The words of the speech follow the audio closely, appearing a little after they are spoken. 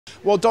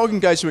While dog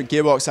engagement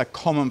gearbox are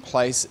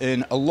commonplace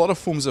in a lot of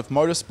forms of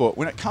motorsport,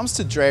 when it comes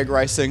to drag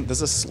racing,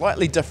 there's a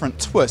slightly different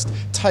twist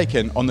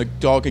taken on the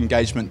dog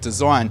engagement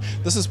design.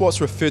 This is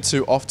what's referred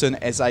to often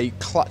as a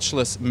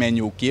clutchless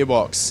manual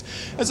gearbox.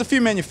 There's a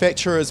few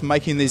manufacturers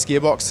making these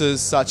gearboxes,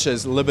 such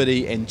as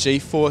Liberty and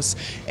G-Force,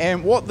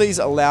 and what these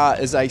allow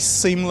is a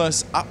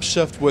seamless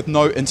upshift with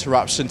no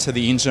interruption to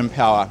the engine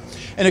power.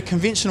 In a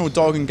conventional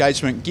dog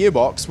engagement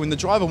gearbox, when the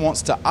driver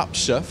wants to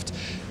upshift,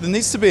 there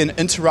needs to be an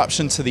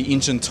interruption to the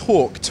engine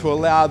torque to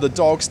allow the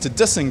dogs to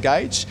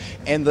disengage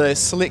and the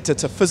selector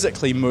to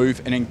physically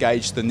move and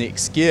engage the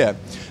next gear.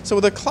 So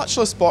with a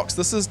clutchless box,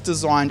 this is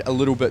designed a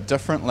little bit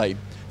differently.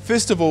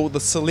 First of all,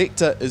 the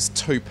selector is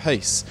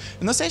two-piece,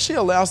 and this actually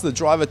allows the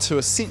driver to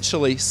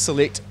essentially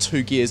select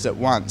two gears at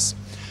once.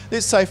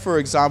 Let's say, for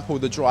example,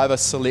 the driver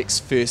selects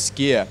first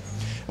gear.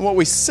 And what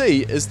we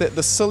see is that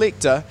the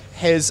selector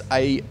has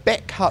a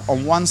back cut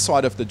on one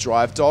side of the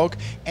drive dog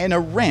and a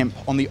ramp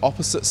on the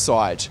opposite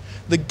side.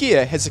 The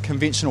gear has a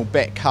conventional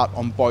back cut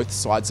on both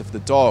sides of the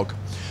dog.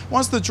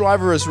 Once the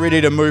driver is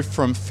ready to move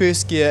from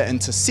first gear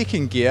into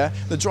second gear,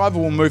 the driver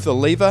will move the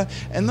lever,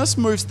 and this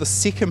moves the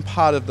second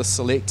part of the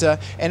selector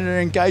and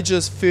it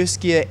engages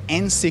first gear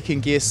and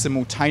second gear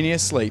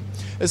simultaneously.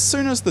 As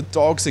soon as the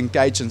dogs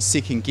engage in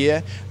second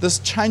gear, this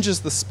changes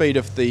the speed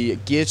of the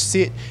gear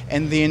set,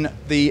 and then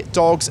the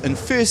dogs in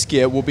first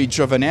gear will be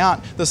driven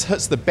out. This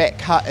hits the back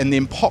cut and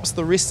then pops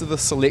the rest of the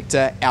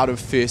selector out of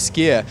first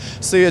gear.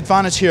 So the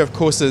advantage here, of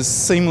course, is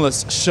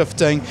seamless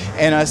shifting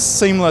and a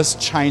seamless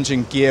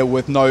changing gear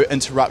with no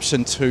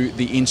interruption to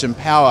the engine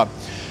power.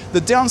 The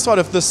downside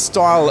of this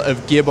style of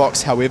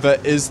gearbox, however,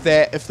 is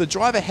that if the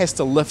driver has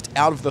to lift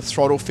out of the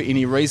throttle for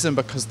any reason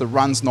because the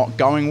run's not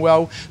going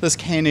well, this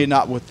can end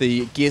up with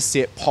the gear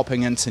set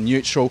popping into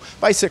neutral,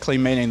 basically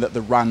meaning that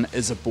the run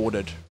is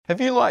aborted.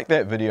 If you like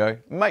that video,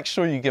 make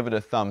sure you give it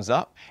a thumbs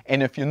up,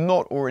 and if you're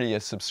not already a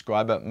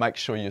subscriber, make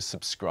sure you're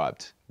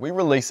subscribed. We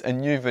release a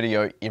new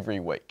video every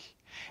week.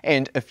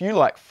 And if you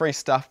like free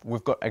stuff,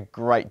 we've got a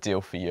great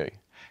deal for you.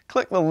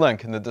 Click the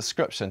link in the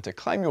description to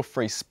claim your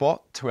free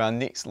spot to our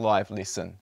next live lesson.